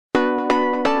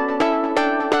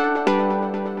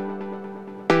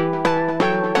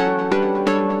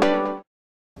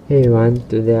Hey everyone,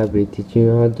 today I'll be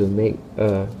teaching you how to make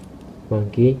a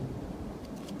monkey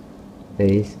like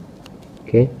this.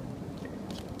 Okay,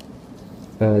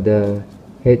 the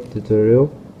head tutorial,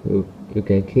 you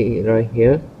can click it right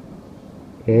here.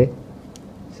 Okay,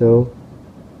 so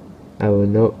I will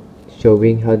not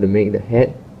showing how to make the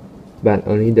head but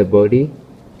only the body,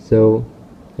 so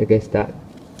I can start.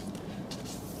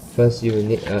 First you will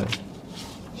need a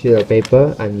sheet of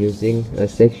paper. I'm using a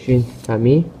section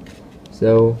kami,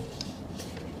 so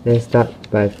let's start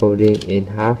by folding in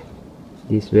half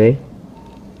this way.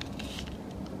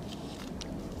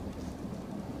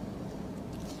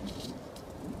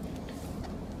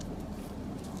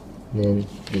 Then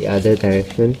the other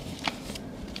direction.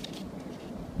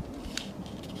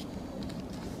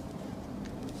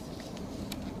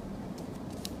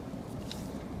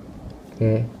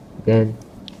 Okay, then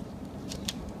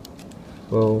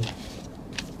fold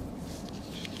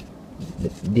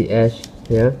the edge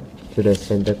here to the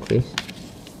center crease.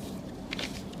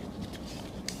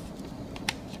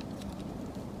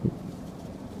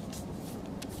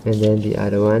 And then the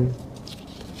other one.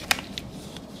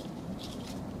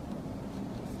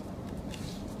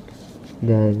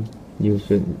 Then you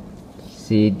should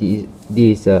see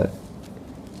this is a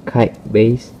kite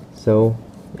base, so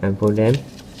unfold them.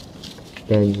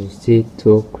 Then you see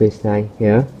two crease line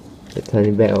here. So turn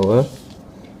it back over.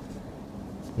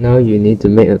 Now you need to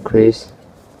make a crease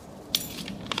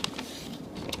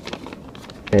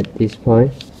at this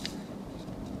point.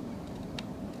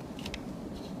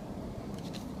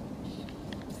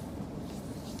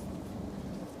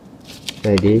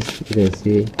 Like this, you can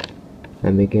see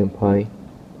I'm making a point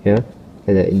here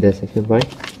at the intersection point.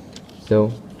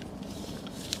 So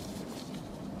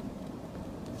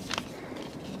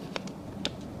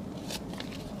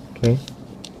okay,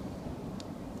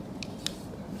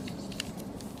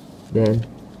 then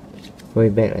fold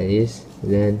it back like this,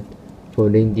 then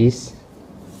folding this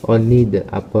only the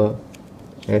upper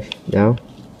edge down,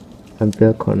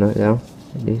 upper corner down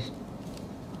like this.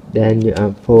 Then you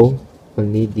unfold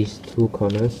only these two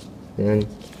corners, then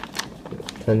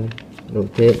turn,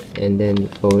 rotate, and then you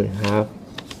fold in half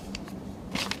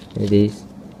like this.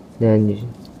 Then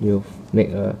you make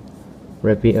a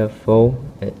repeat fold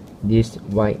at this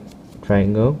white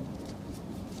triangle.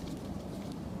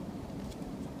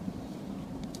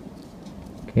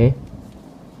 Okay,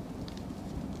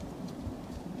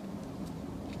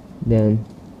 then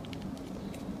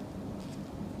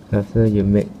after you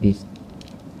make this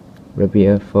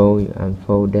repeat fold, you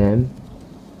unfold them,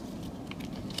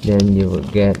 then you will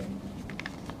get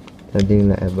something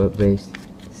like a bird base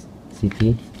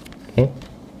city. Okay,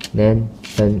 then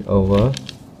turn over,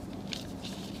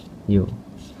 you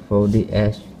fold the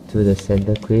edge to the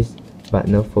center crease but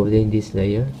not folding this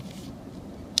layer.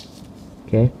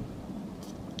 Okay,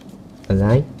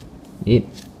 align it,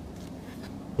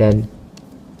 then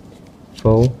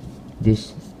fold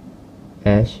this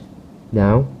edge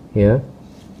down here,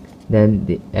 then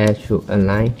the edge should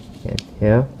align and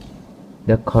here,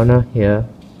 the corner here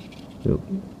will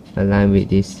align with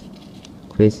this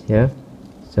crease here,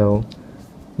 so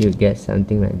you get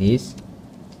something like this.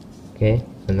 Okay,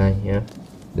 align here,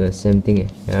 do the same thing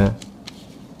here.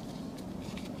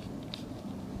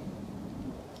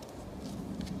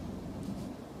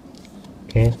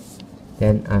 Okay,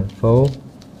 then unfold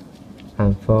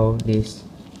this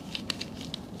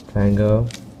triangle,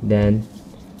 then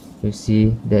you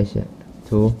see there's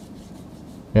two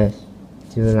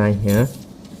line here.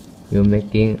 You're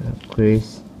making a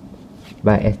crease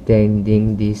by extend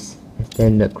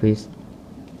the crease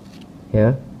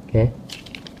here. Okay,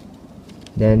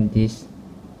 then this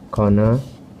corner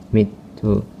meet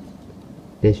to,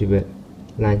 there should be a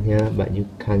line here but you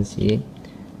can't see it.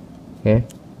 Okay,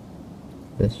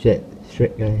 the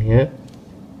straight line here,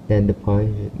 then the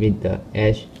point with the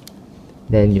edge,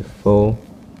 then you fold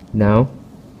down,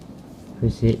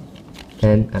 push it,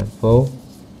 then unfold,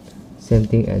 same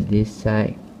thing at this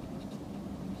side.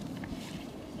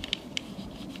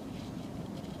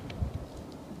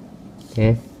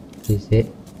 Okay, this is it,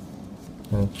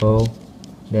 unfold,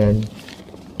 then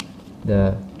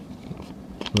the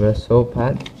reversal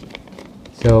part,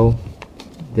 so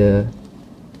the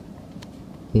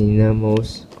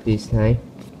innermost crease line,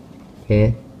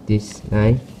 okay, this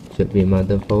line should be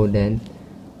multiple than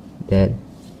that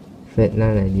flat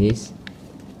line like this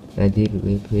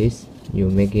crease, you're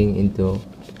making into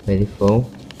vertical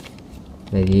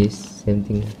like this. Same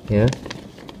thing here,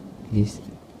 this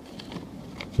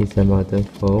is a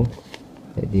multiple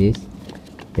like this,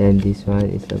 then this one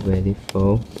is a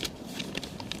vertical.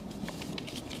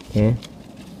 Okay,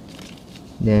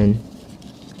 then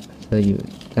so you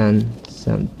done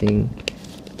something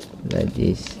like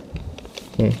this.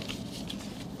 Okay.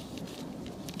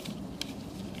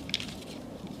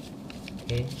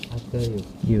 Okay, after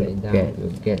you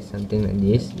get something like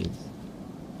this.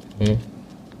 Okay.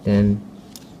 Then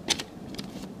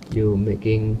you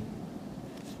making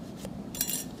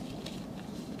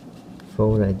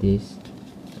fold like this,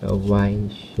 a Y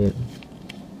shape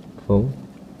fold.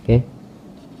 Okay,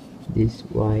 this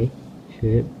Y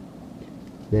shape,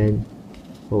 then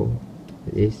fold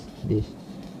this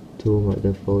two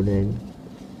waterfall, then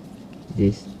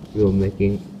this you're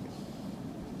making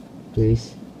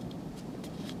twist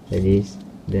like this,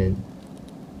 then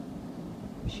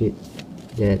shift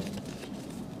that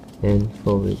and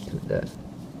fold it to the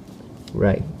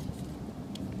right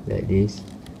like this,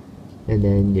 and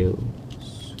then you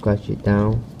scratch it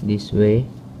down this way.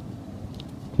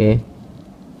 Okay,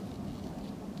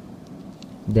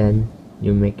 then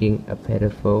you're making a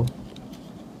pedal,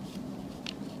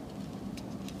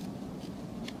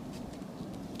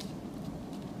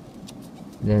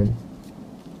 then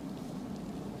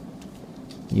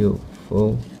you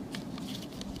fold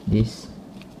this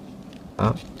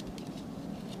up,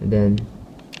 and then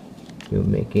you're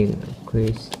making a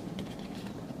crease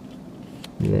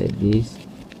like this.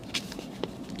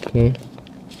 Okay,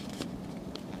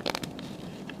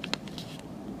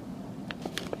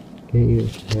 you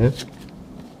have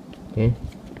okay,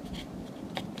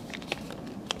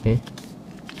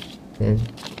 then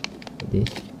this.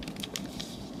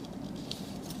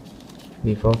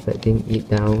 Before flattening it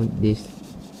down, this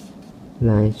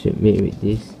line should meet with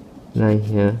this line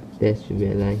here. There should be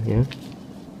a line here.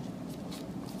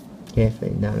 Okay,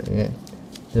 flatten down like that.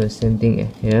 Do the same thing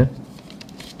here.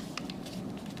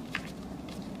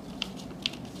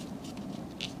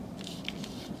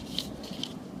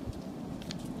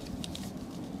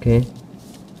 Okay,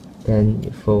 then you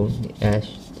fold the edge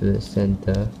to the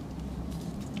center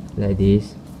like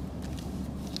this.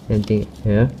 Same thing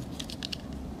here.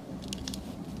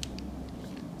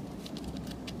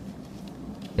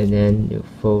 And then you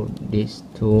fold these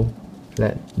two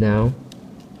flat down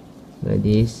like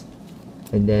this,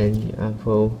 and then you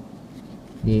unfold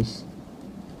this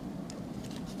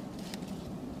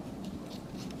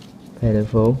pedal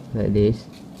fold like this,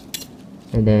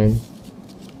 and then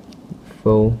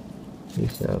fold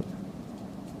this up.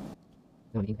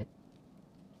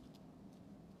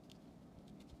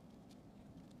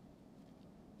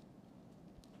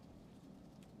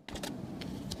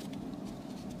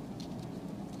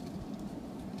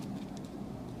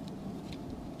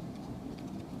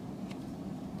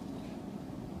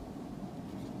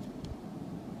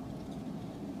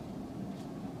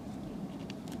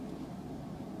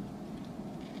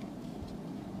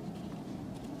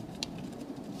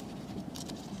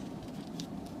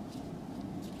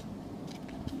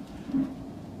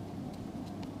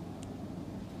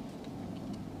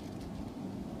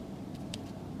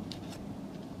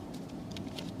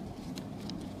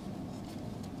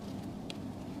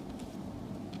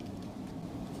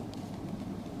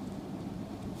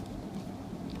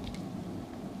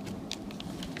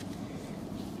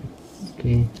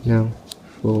 Okay, now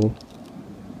for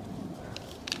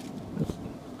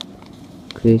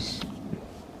crease,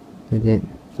 and then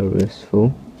a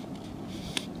restful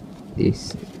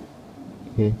this,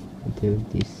 okay, until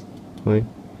this point,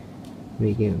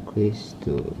 making a crease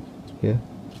to here.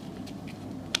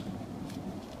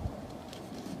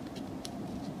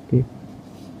 Okay,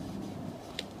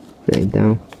 flat it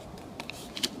down.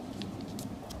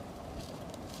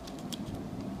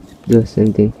 Do the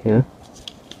same thing here.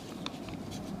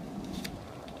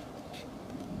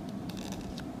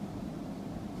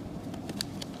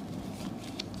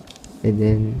 And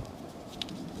then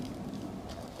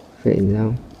fade it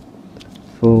down,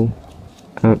 fold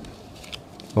up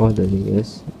all the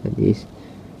layers like this,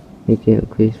 making a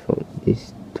crease from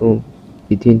these two,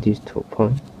 between these 2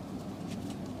 points.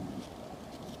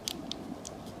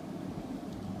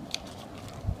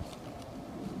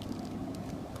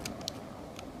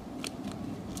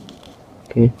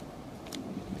 Okay,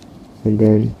 and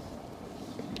then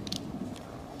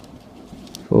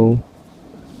fold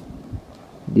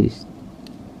this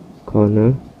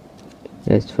corner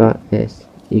as far as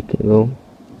you can go,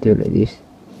 till like this.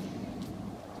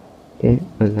 Okay,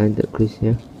 align the crease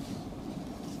here.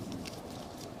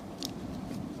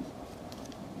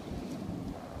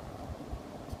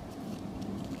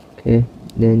 Okay,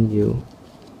 then you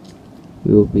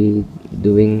will be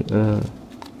doing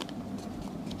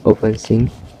open seam.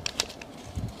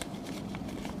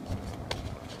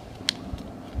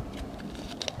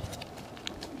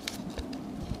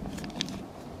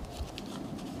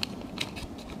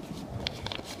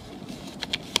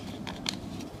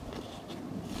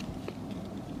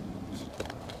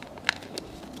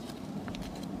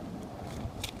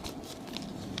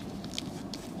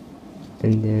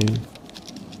 and then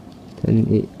turn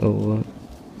it over.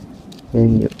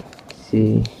 Then you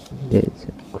see there's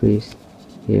a crease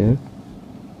here,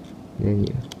 then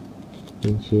you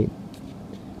pinch it,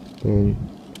 then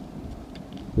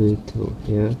go to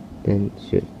here, then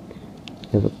should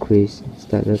have a crease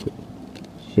started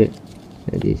shape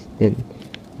like this, then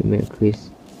you make a crease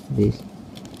this,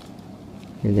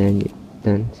 and then you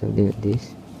done something like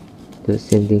this. Do the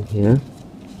same thing here.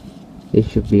 It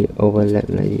should be overlap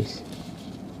like this.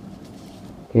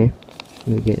 Okay,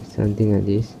 we get something like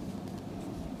this.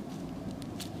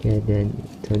 Okay, then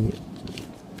you turn it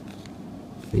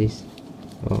this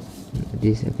or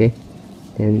this. Okay,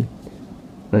 then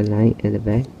align at the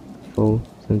back, fold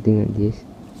something like this.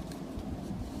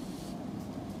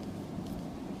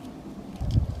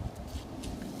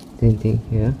 Same thing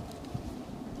here.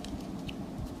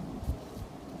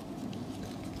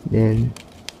 Then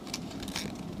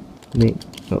make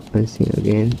open seam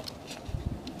again.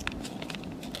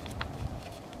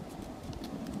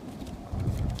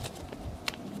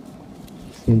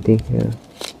 Same thing here.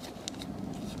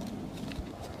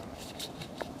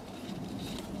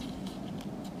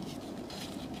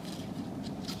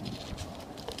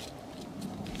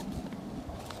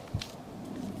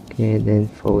 Okay, then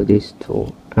fold these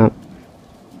two up.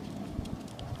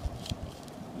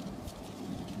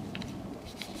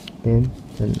 Then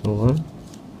turn over,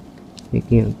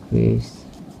 making a crease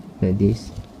like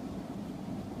this.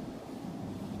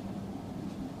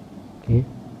 Okay.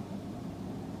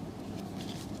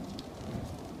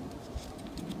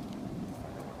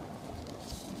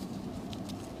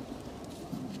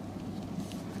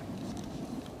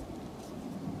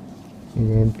 And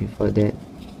then before that,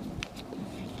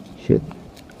 should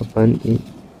open it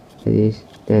like this,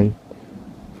 then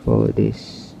fold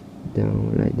this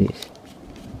down like this.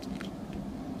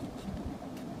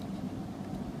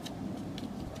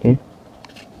 Okay.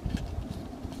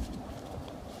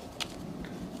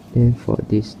 Then for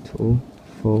these two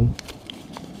fold,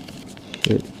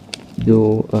 should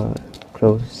do a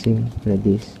closing like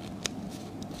this.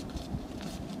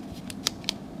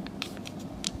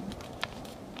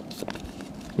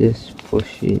 Just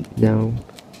push it down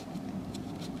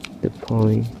the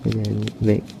point and then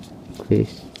make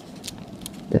crease.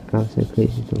 The outside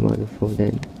crease is the waterfall,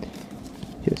 then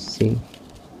just sink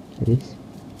like this.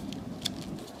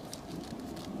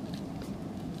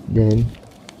 Then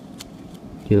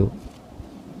you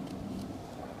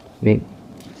make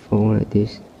fold like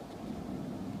this,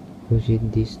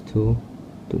 pushing these two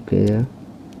together,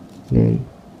 then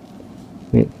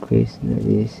make crease like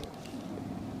this,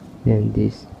 then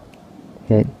this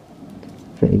head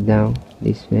straight down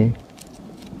this way.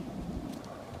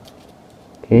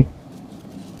 Okay,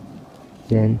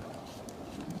 then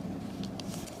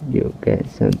you get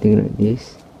something like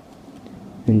this,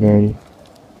 and then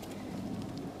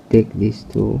take these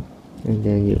two and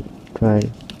then you try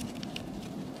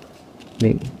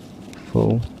make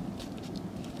fold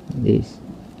this.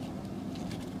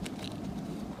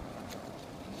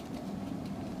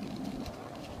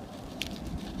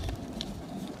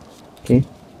 Okay,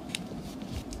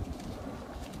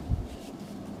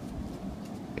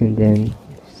 and then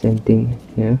same thing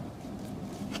here,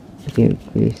 again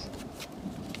crease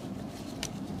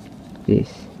this.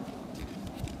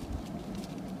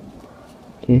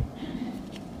 Okay,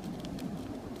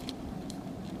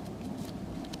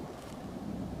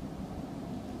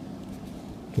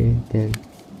 okay, then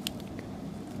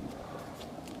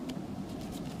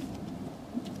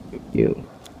you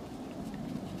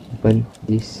open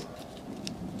this,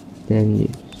 then you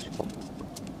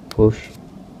push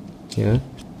here,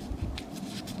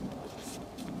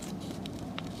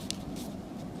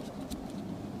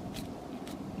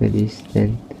 like this,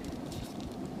 then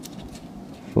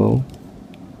fold,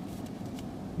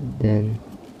 then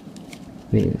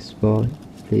make a small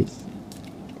place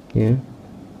here,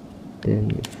 then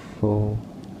you fold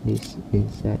this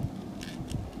inside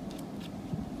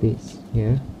this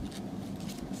here,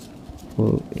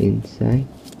 fold inside,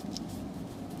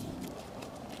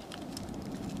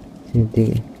 same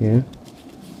thing here,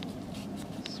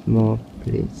 small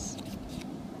place,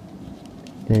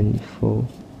 then fold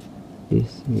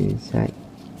this inside.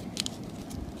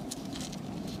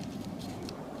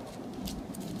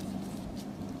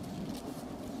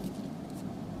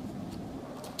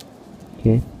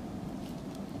 Okay,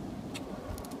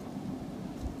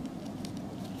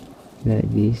 like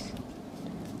this,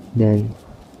 then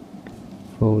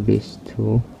fold this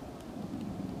two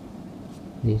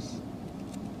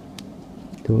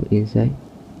inside,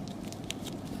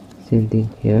 same thing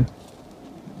here.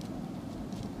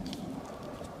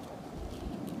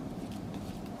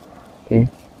 Okay,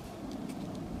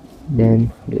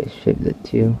 Then you shape the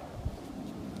tail.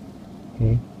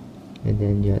 Okay, and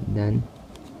then you're done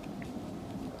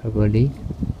properly.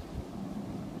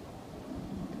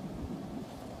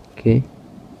 Okay,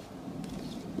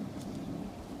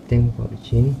 thanks for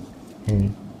watching,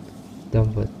 and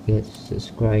don't forget to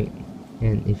subscribe,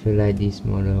 and if you like this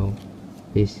model,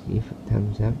 please give a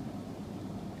thumbs up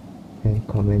and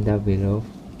comment down below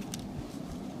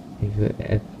if you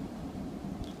have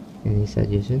any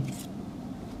suggestion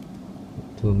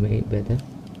to make it better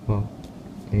or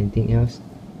anything else.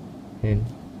 And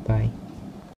bye.